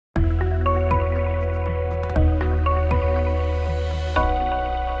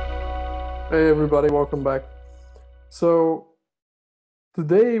Hey everybody, welcome back. So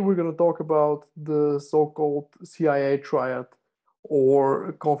today we're going to talk about the so-called CIA Triad,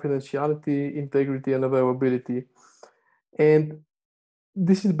 or confidentiality, integrity, and availability. And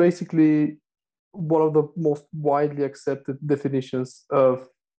this is basically one of the most widely accepted definitions of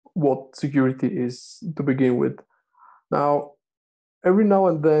what security is to begin with. Now, every now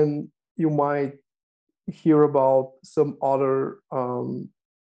and then you might hear about some other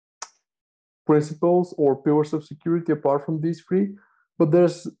principles or pillars of security apart from these three, but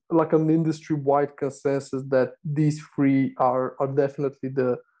there's like an industry-wide consensus that these three are definitely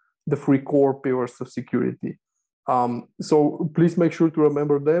the three core pillars of security. So please make sure to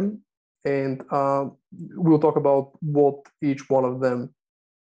remember them, and we'll talk about what each one of them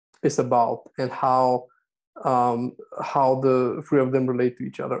is about and how the three of them relate to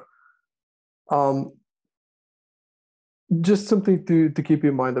each other. Um, just something to keep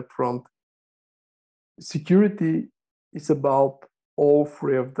in mind up front. Security is about all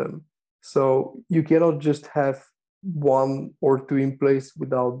three of them. So you cannot just have one or two in place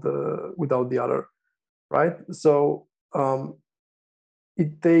without the other, right? So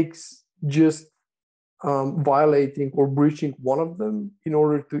it takes just violating or breaching one of them in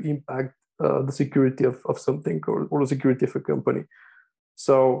order to impact the security of something, or the security of a company.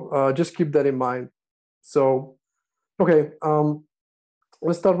 So just keep that in mind. So, okay,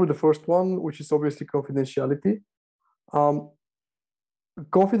 let's start with the first one, which is obviously confidentiality. Um,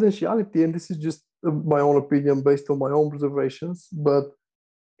 Confidentiality, and this is just my own opinion based on my own observations, but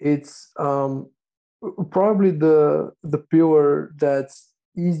it's probably the pillar that's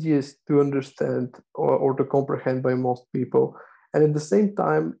easiest to understand or to comprehend by most people. And at the same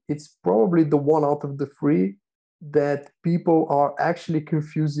time, it's probably the one out of the three that people are actually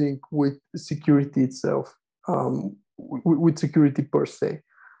confusing with security itself, with security per se,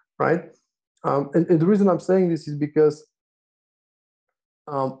 right? And the reason I'm saying this is because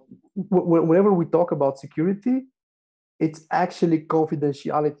whenever we talk about security, it's actually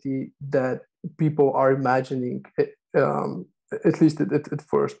confidentiality that people are imagining, at least at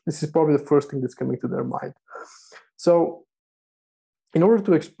first. This is probably the first thing that's coming to their mind. So, in order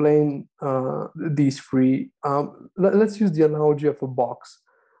to explain these three, let's use the analogy of a box.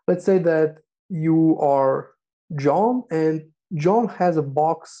 Let's say that you are John, and John has a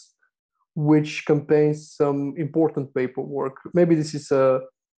box which contains some important paperwork. Maybe this is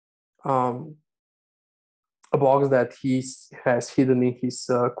um, a box that he has hidden in his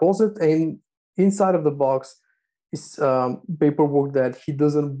closet, and inside of the box is paperwork that he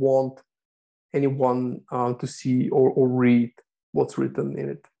doesn't want anyone to see or read what's written in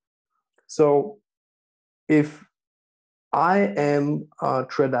it. So if I am a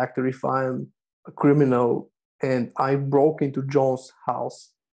threat actor, if I am a criminal, and I broke into John's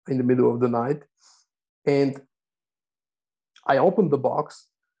house in the middle of the night, and I opened the box,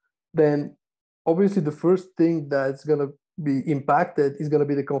 then obviously the first thing that's going to be impacted is going to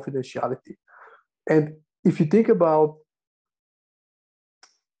be the confidentiality. And if you think about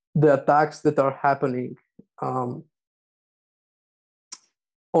the attacks that are happening on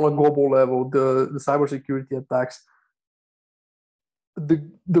a global level, the cybersecurity attacks, the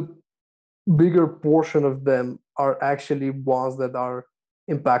bigger portion of them are actually ones that are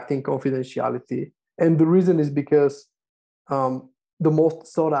impacting confidentiality. And the reason is because the most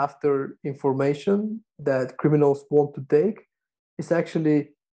sought after information that criminals want to take is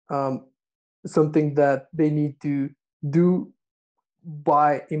actually something that they need to do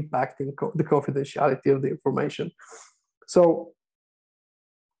by impacting the confidentiality of the information. So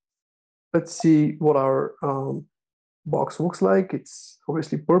let's see what our box looks like. It's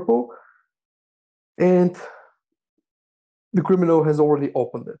obviously purple, and the criminal has already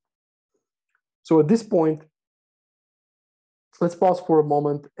opened it. So at this point, let's pause for a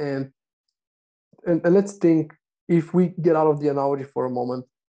moment and let's think, if we get out of the analogy for a moment,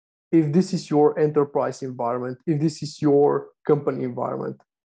 if this is your enterprise environment, if this is your company environment,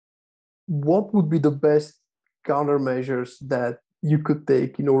 what would be the best countermeasures that you could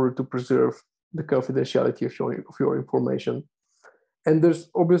take in order to preserve the confidentiality of your information? And there's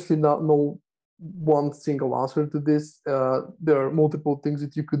obviously no one single answer to this. There are multiple things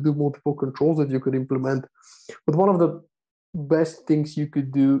that you could do, multiple controls that you could implement. But one of the best things you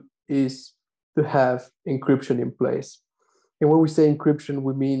could do is to have encryption in place. And when we say encryption,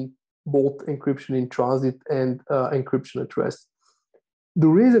 we mean both encryption in transit and encryption at rest. The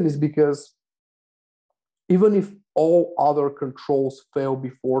reason is because even if all other controls fail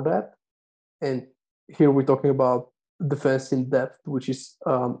before that, and here we're talking about defense in depth, which is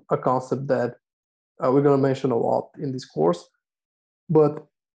a concept that we're going to mention a lot in this course. But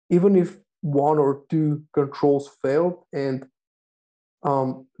even if one or two controls failed and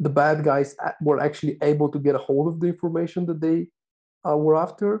the bad guys were actually able to get a hold of the information that they were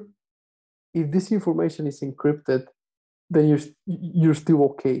after, if this information is encrypted, then you're still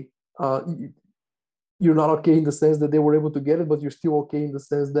okay. You're not okay in the sense that they were able to get it, but you're still okay in the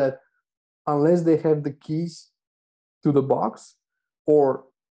sense that unless they have the keys to the box, or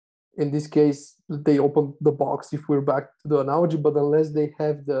in this case, they open the box if we're back to the analogy, but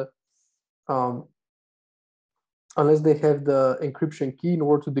um, unless they have the encryption key in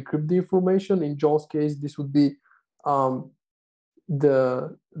order to decrypt the information. In John's case, this would be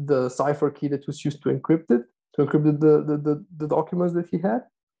the cipher key that was used to encrypt the documents that he had.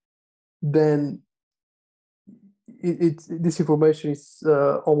 Then this information is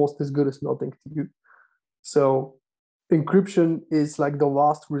almost as good as nothing to you. So encryption is like the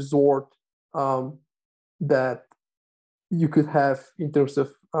last resort that you could have in terms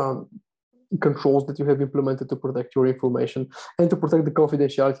of controls that you have implemented to protect your information and to protect the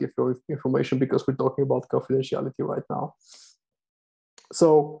confidentiality of your information, because we're talking about confidentiality right now.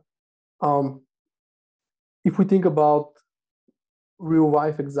 So if we think about real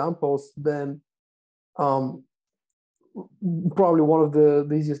life examples, then probably one of the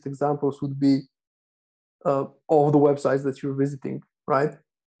easiest examples would be all of the websites that you're visiting, right?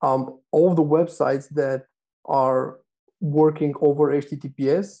 All of the websites that are working over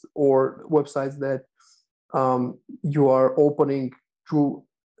HTTPS, or websites that you are opening through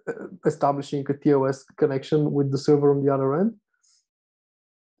establishing a TOS connection with the server on the other end,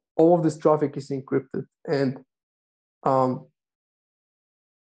 all of this traffic is encrypted. And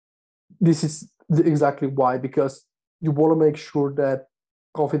this is exactly why, because you want to make sure that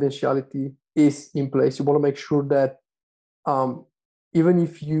confidentiality is in place. You want to make sure that even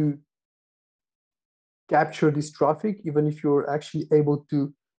if you capture this traffic, even if you're actually able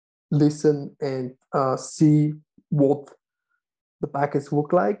to listen and see what the packets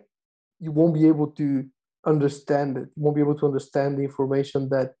look like, you won't be able to understand it. You won't be able to understand the information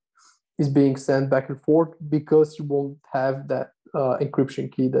that is being sent back and forth, because you won't have that encryption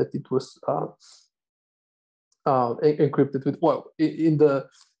key that it was encrypted with. Well, in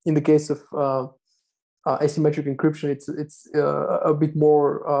the case of asymmetric encryption, it's a bit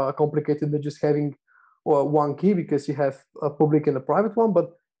more complicated than just having one key, because you have a public and a private one.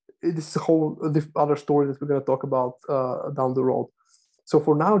 But this is a whole other story that we're going to talk about down the road. So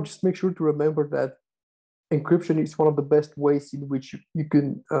for now, just make sure to remember that encryption is one of the best ways in which you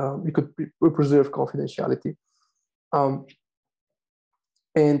could preserve confidentiality.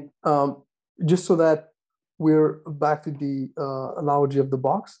 And just so that we're back to the analogy of the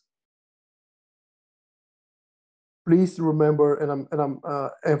box, please remember, and I'm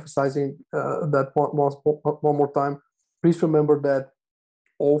emphasizing that one more time. Please remember that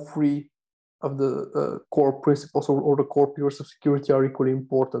all three of the core principles, or the core pillars of security, are equally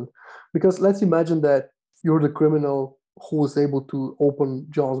important. Because let's imagine that you're the criminal who was able to open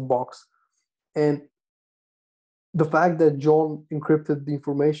John's box, and the fact that John encrypted the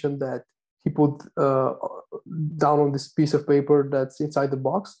information that he put down on this piece of paper that's inside the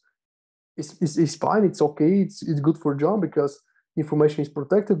box is fine. It's okay. It's good for John because information is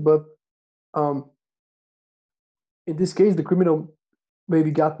protected. But in this case, the criminal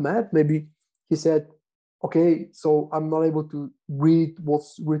maybe got mad. Maybe he said, "Okay, so I'm not able to read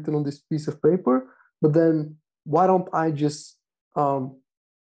what's written on this piece of paper, but then why don't I just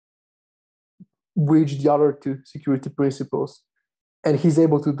breach the other two security principles?" And he's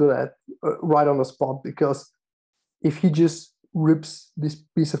able to do that right on the spot, because if he just rips this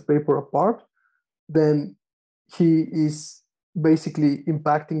piece of paper apart, then he is basically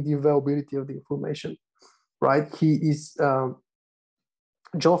impacting the availability of the information, right? He is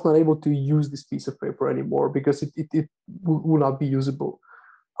John's not able to use this piece of paper anymore, because it will not be usable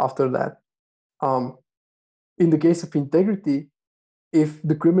after that. In the case of integrity, if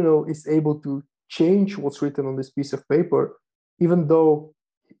the criminal is able to change what's written on this piece of paper, even though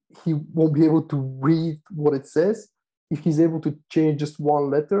he won't be able to read what it says, if he's able to change just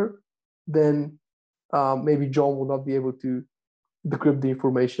one letter, then maybe John will not be able to decrypt the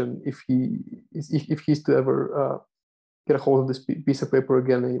information if he's to ever get a hold of this piece of paper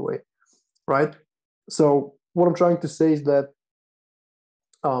again anyway, right? So what I'm trying to say is that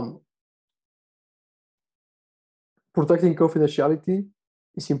protecting confidentiality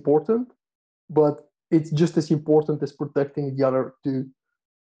is important, but it's just as important as protecting the other two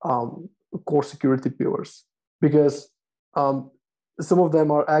core security pillars, because some of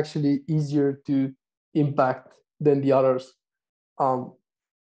them are actually easier to impact than the others.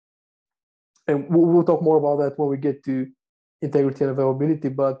 And we'll talk more about that when we get to integrity and availability.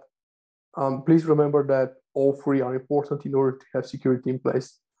 But Please remember that all three are important in order to have security in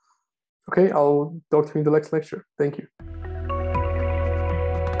place. Okay, I'll talk to you in the next lecture. Thank you.